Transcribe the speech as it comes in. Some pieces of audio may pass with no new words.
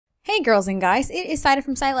Hey girls and guys, it is Zaira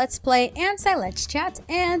from ZaiLetsPlay and ZaiLetsChat,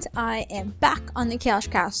 and I am back on the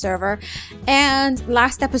KaoshKraft server. And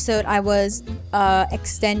last episode I was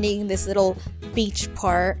extending this little beach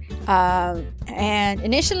part, and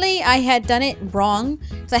initially I had done it wrong.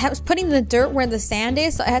 So I was putting the dirt where the sand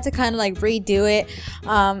is, so I had to kind of like redo it.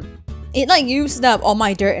 It like used up all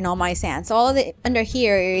my dirt and all my sand, so all of it under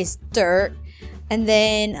here is dirt. And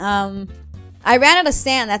then I ran out of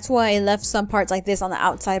sand, that's why I left some parts like this on the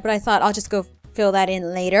outside, but I thought I'll just go fill that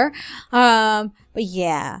in later. But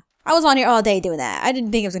yeah, I was on here all day doing that. I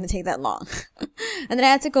didn't think it was going to take that long. And then I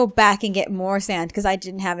had to go back and get more sand because I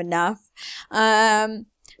didn't have enough.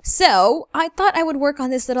 So I thought I would work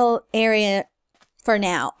on this little area for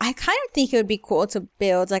now. I kind of think it would be cool to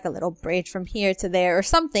build like a little bridge from here to there or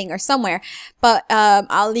something or somewhere, but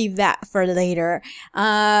I'll leave that for later.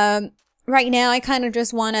 Right now, I kind of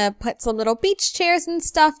just want to put some little beach chairs and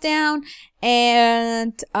stuff down,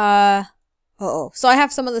 and, so I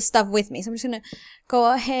have some of the stuff with me, so I'm just gonna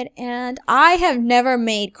go ahead and, I have never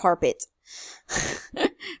made carpet,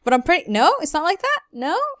 but I'm pretty, no, it's not like that,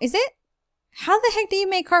 no, is it? How the heck do you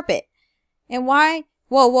make carpet? And why,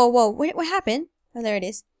 whoa, wait, what happened? Oh, there it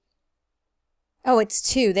is. Oh, it's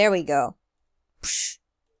two, there we go. Psh.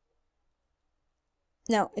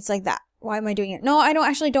 No, it's like that. Why am I doing it? No, I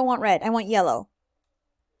don't want red. I want yellow.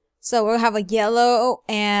 So we'll have a yellow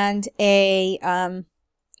and a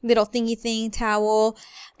little thingy thing towel.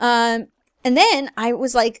 And then I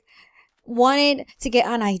was like wanted to get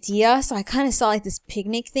an idea, so I kind of saw like this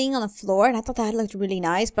picnic thing on the floor, and I thought that looked really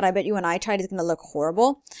nice, but I bet you when I tried it's gonna look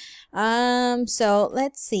horrible. So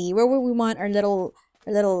let's see, where would we want our little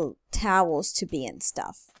towels to be and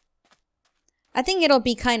stuff? I think it'll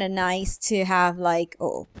be kind of nice to have like,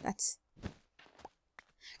 oh, that's,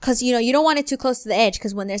 because, you know, you don't want it too close to the edge,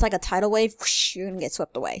 because when there's like a tidal wave, whoosh, you're going to get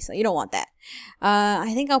swept away. So you don't want that.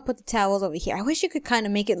 I think I'll put the towels over here. I wish you could kind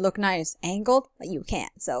of make it look nice angled, but you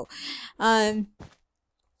can't. So, and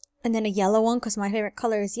then a yellow one, because my favorite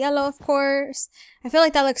color is yellow, of course. I feel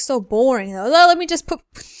like that looks so boring, though. Let me just put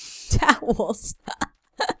towels.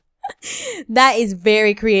 That is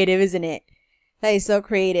very creative, isn't it? That is so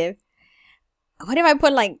creative. What if I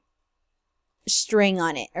put like string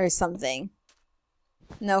on it or something?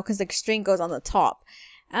 No, because the string goes on the top.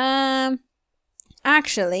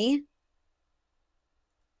 Actually,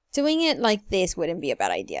 doing it like this wouldn't be a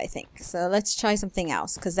bad idea, I think. So let's try something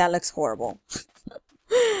else, because that looks horrible.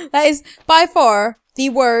 That is by far the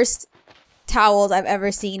worst towels I've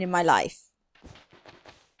ever seen in my life.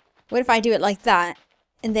 What if I do it like that?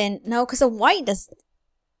 And then, no, because the white doesn't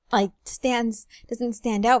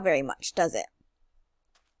stand out very much, does it?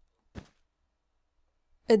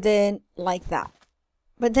 And then, like that.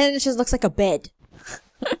 But then it just looks like a bed.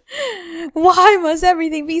 Why must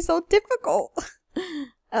everything be so difficult?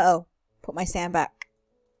 Uh-oh. Put my sand back.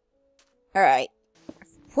 Alright.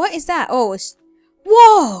 What is that? Oh, it's...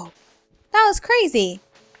 Whoa! That was crazy.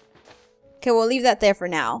 Okay, we'll leave that there for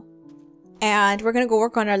now. And we're gonna go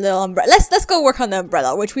work on our little umbrella. Let's go work on the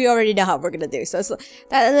umbrella, which we already know how we're gonna do. So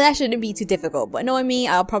that shouldn't be too difficult. But knowing me,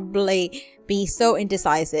 I'll probably be so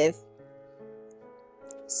indecisive.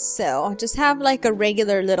 So, I'll just have like a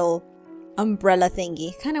regular little umbrella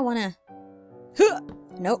thingy. Kind of want to...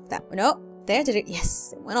 Nope, nope. There, did it?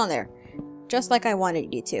 Yes, it went on there. Just like I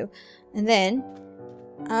wanted you to. And then,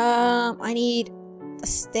 I need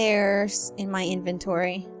stairs in my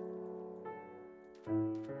inventory.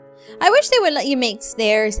 I wish they would let you make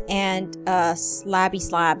stairs and slabby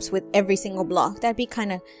slabs with every single block. That'd be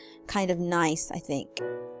kind of nice, I think.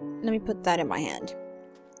 Let me put that in my hand.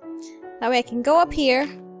 That way I can go up here.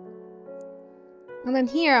 And then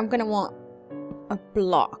here I'm gonna want a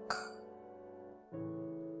block.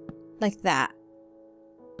 Like that.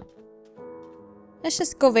 Let's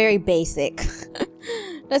just go very basic.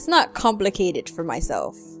 Let's not complicate it for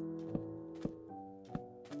myself.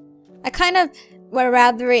 I kind of would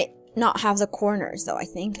rather it not have the corners though, I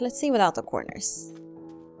think. Let's see without the corners.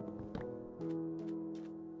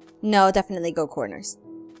 No, definitely go corners.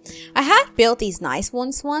 I had built these nice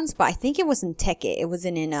ones once, but I think it was in Tekkit. It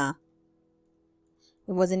wasn't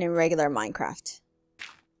in regular Minecraft.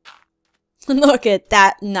 Look at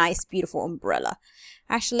that nice, beautiful umbrella.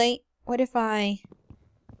 Actually, what if I...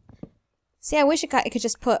 See, I wish I could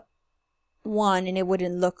just put one and it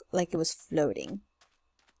wouldn't look like it was floating.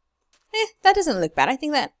 That doesn't look bad. I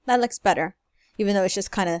think that looks better. Even though it's just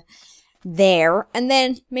kind of there. And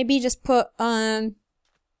then maybe just put, have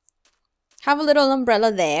a little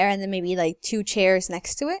umbrella there, and then maybe like 2 chairs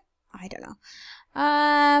next to it. I don't know.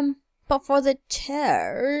 But for the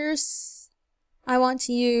chairs, I want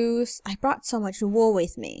to use... I brought so much wool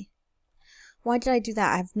with me. Why did I do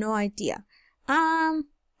that? I have no idea. I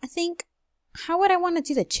think, how would I want to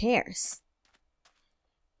do the chairs?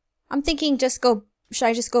 I'm thinking should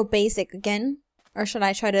I just go basic again? Or should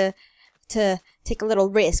I try to take a little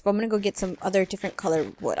risk? But I'm gonna go get some other different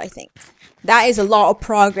color wood, I think. That is a lot of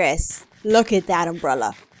progress. Look at that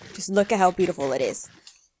umbrella. Just look at how beautiful it is.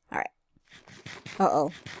 Alright.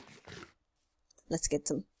 Uh-oh. Let's get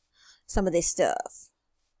some of this stuff.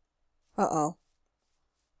 Uh-oh.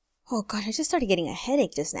 Oh gosh, I just started getting a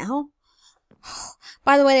headache just now.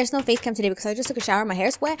 By the way, there's no face cam today because I just took a shower, my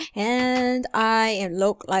hair's wet, and I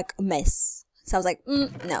look like a mess. So I was like,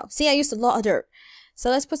 no. See, I used a lot of dirt. So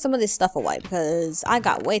let's put some of this stuff away because I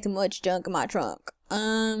got way too much junk in my trunk.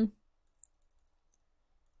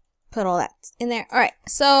 Put all that in there. Alright,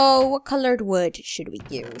 so what colored wood should we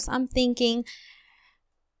use? I'm thinking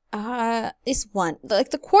this one.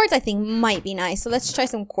 Like the quartz I think might be nice. So let's try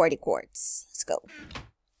some quartzy quartz. Let's go.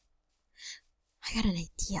 I got an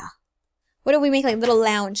idea. What if we make like little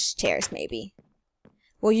lounge chairs maybe?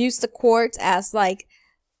 We'll use the quartz as like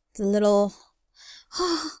the little...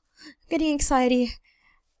 I'm getting anxiety.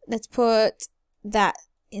 Let's put that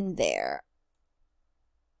in there.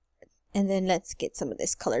 And then let's get some of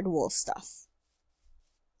this colored wool stuff.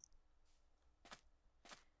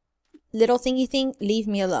 Little thingy thing, leave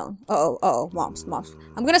me alone. Moms.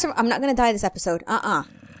 I'm not gonna die this episode.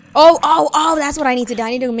 Oh, that's what I need to do. I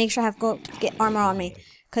need to make sure I have get armor on me.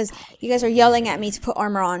 Because you guys are yelling at me to put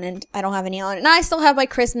armor on and I don't have any on. And I still have my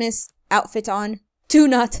Christmas outfit on. Do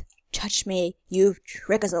not touch me, you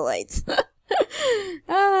trickazoids.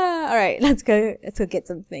 Alright, let's go get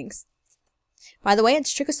some things. By the way,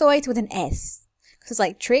 it's trickazoids with an S. Because it's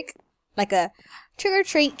like trick, like a trick or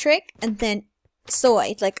treat trick, and then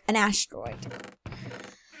zoid, like an asteroid.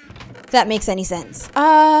 If that makes any sense.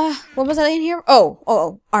 What was I in here?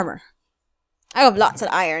 Oh, armor. I have lots of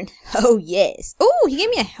iron. Oh, yes. Oh, he gave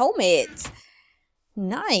me a helmet.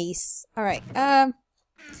 Nice. Alright,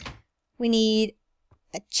 we need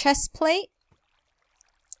a chest plate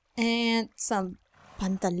and some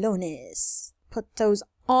pantalones. Put those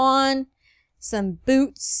on. Some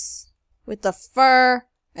boots with the fur,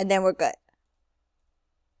 and then we're good.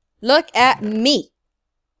 Look at me.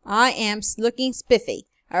 I am looking spiffy.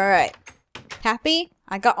 Alright. Happy?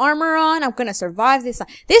 I got armor on. I'm gonna survive this.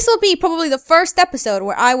 This will be probably the first episode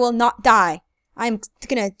where I will not die. I'm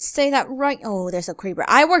gonna say that right. Oh, there's a creeper.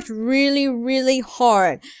 I worked really, really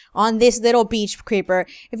hard on this little beach creeper.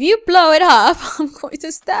 If you blow it up, I'm going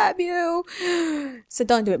to stab you. So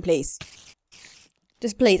don't do it, please.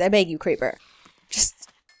 Just please, I beg you, creeper.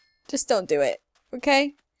 Just don't do it,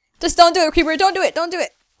 okay? Just don't do it, creeper. Don't do it. Don't do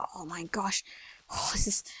it. Oh my gosh. Oh, this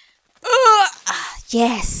is...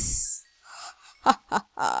 yes.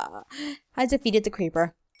 I defeated the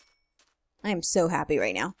creeper. I am so happy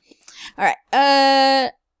right now. Alright,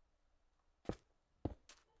 I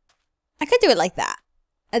could do it like that.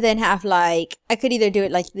 And then have like... I could either do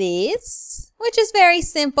it like this, which is very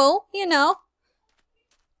simple, you know.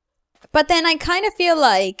 But then I kind of feel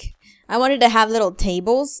like I wanted to have little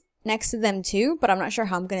tables next to them too, but I'm not sure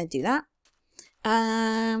how I'm gonna do that.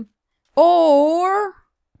 Or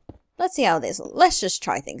let's see how this. Let's just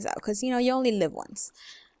try things out, because you know you only live once.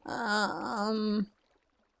 No,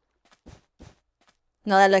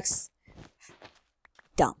 that looks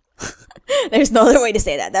dumb. There's no other way to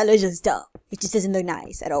say that. That looks just dumb. It just doesn't look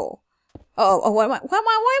nice at all. Why am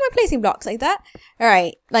I placing blocks like that? All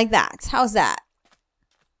right, like that. How's that?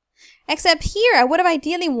 Except here, I would have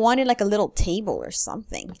ideally wanted like a little table or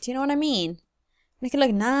something. Do you know what I mean? Make it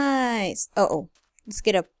look nice. Let's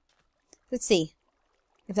get up. Let's see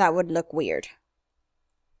if that would look weird.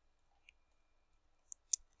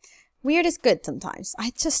 Weird is good sometimes.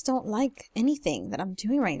 I just don't like anything that I'm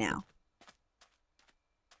doing right now.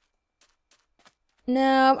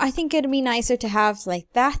 No, I think it'd be nicer to have like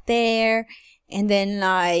that there. And then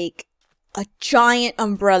like a giant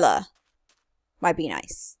umbrella might be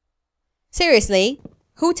nice. Seriously,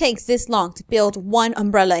 who takes this long to build one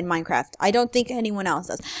umbrella in Minecraft? I don't think anyone else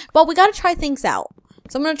does. But we gotta try things out.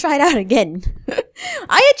 So I'm gonna try it out again.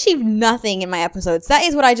 I achieved nothing in my episodes. That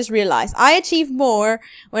is what I just realized. I achieve more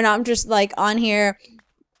when I'm just like on here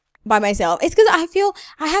by myself. It's because I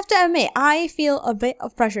have to admit, I feel a bit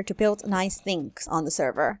of pressure to build nice things on the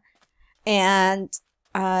server. And,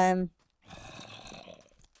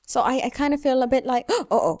 so I kind of feel a bit like,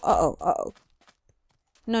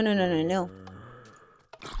 No.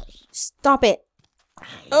 Stop it.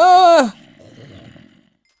 Ugh.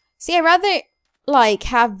 See, I'd rather, like,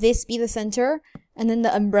 have this be the center, and then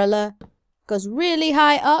the umbrella goes really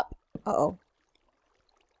high up. Oh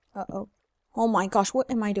my gosh,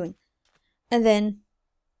 what am I doing? And then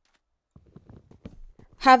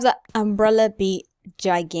have the umbrella be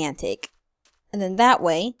gigantic. And then that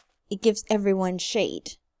way, it gives everyone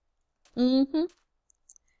shade.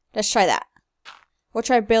 Let's try that. We'll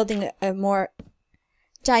try building a more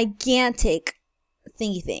gigantic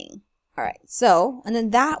thingy thing. Alright, so, and then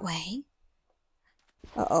that way,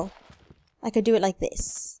 I could do it like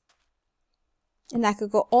this. And that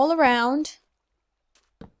could go all around,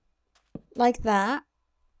 like that.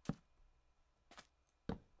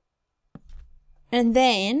 And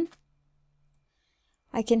then,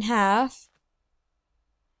 I can have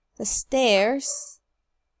the stairs.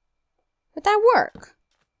 Would that work?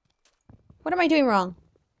 What am I doing wrong?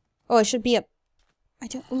 Oh, it should be up. I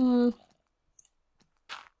don't.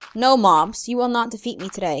 No, mobs. You will not defeat me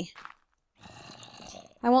today.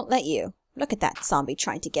 I won't let you. Look at that zombie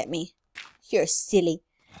trying to get me. You're silly.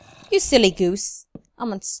 You silly goose.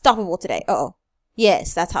 I'm unstoppable today. Uh-oh.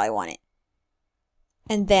 Yes, that's how I want it.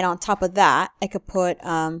 And then on top of that, I could put,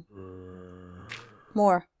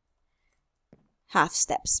 more half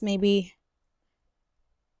steps. Maybe.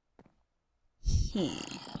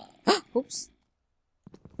 Oops.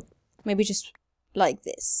 Maybe just like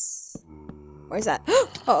this. Where's that?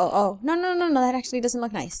 Oh. No. That actually doesn't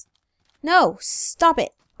look nice. No, stop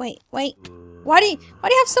it. Wait. Why do you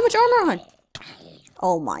have so much armor on?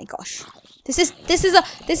 Oh my gosh. This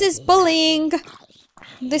is bullying.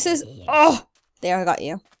 This is, oh, there, I got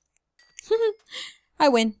you. I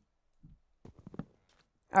win.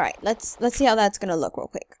 All right, let's see how that's gonna look real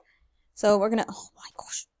quick. So we're gonna, oh my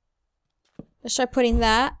gosh. Let's try putting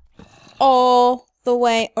that all the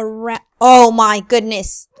way around. Oh my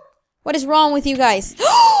goodness. What is wrong with you guys? Are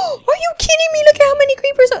you kidding me? Look at how many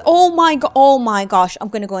creepers are. Oh my gosh. I'm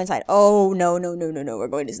gonna go inside. Oh no. We're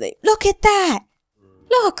going to sleep. Look at that.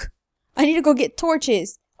 Look. I need to go get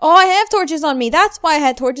torches. Oh, I have torches on me. That's why I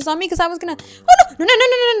had torches on me, because I was gonna.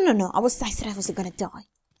 Oh no. I said I wasn't gonna die.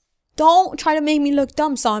 Don't try to make me look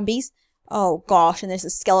dumb, zombies. Oh gosh, and there's a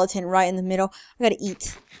skeleton right in the middle. I gotta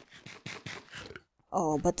eat.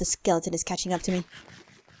 Oh, but the skeleton is catching up to me.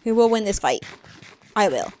 Who will win this fight? I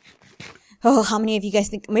will. Oh, how many of you guys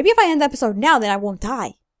think... Maybe if I end the episode now, then I won't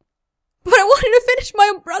die. But I wanted to finish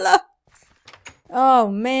my umbrella. Oh,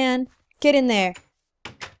 man. Get in there.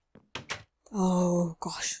 Oh,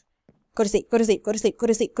 gosh. Go to sleep.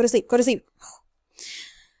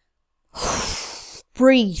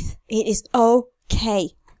 Breathe. It is okay.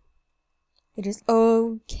 It is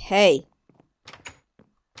okay.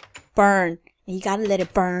 Burn. And you gotta let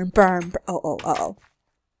it burn. Oh.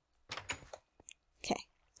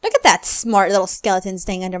 Look at that smart little skeleton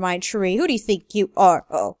staying under my tree. Who do you think you are?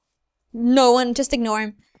 Uh-oh. No one. Just ignore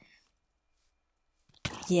him.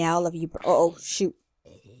 Yeah, I love you, bro. Uh-oh, shoot.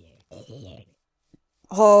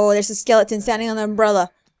 Oh, there's a skeleton standing on the umbrella.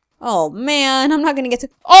 Oh, man. I'm not gonna get to...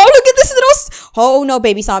 Oh, look at this little... Oh, no,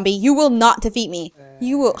 baby zombie. You will not defeat me.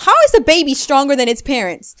 You will... How is the baby stronger than its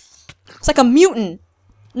parents? It's like a mutant.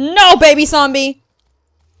 No, baby zombie.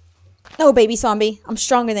 No, baby zombie. I'm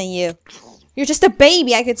stronger than you. You're just a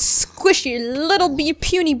baby. I could squish your little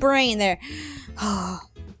puny brain there.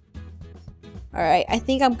 Alright, I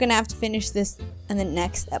think I'm gonna have to finish this in the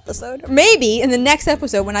next episode. Maybe in the next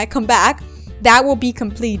episode when I come back, that will be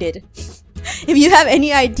completed. If you have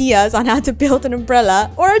any ideas on how to build an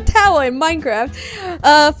umbrella or a tower in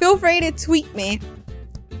Minecraft, feel free to tweet me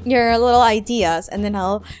your little ideas, and then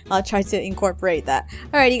I'll try to incorporate that.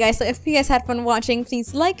 Alrighty guys, so if you guys had fun watching,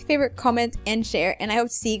 please like, favorite, comment, and share, and I hope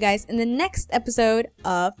to see you guys in the next episode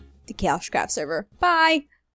of the KaoshKraft server. Bye!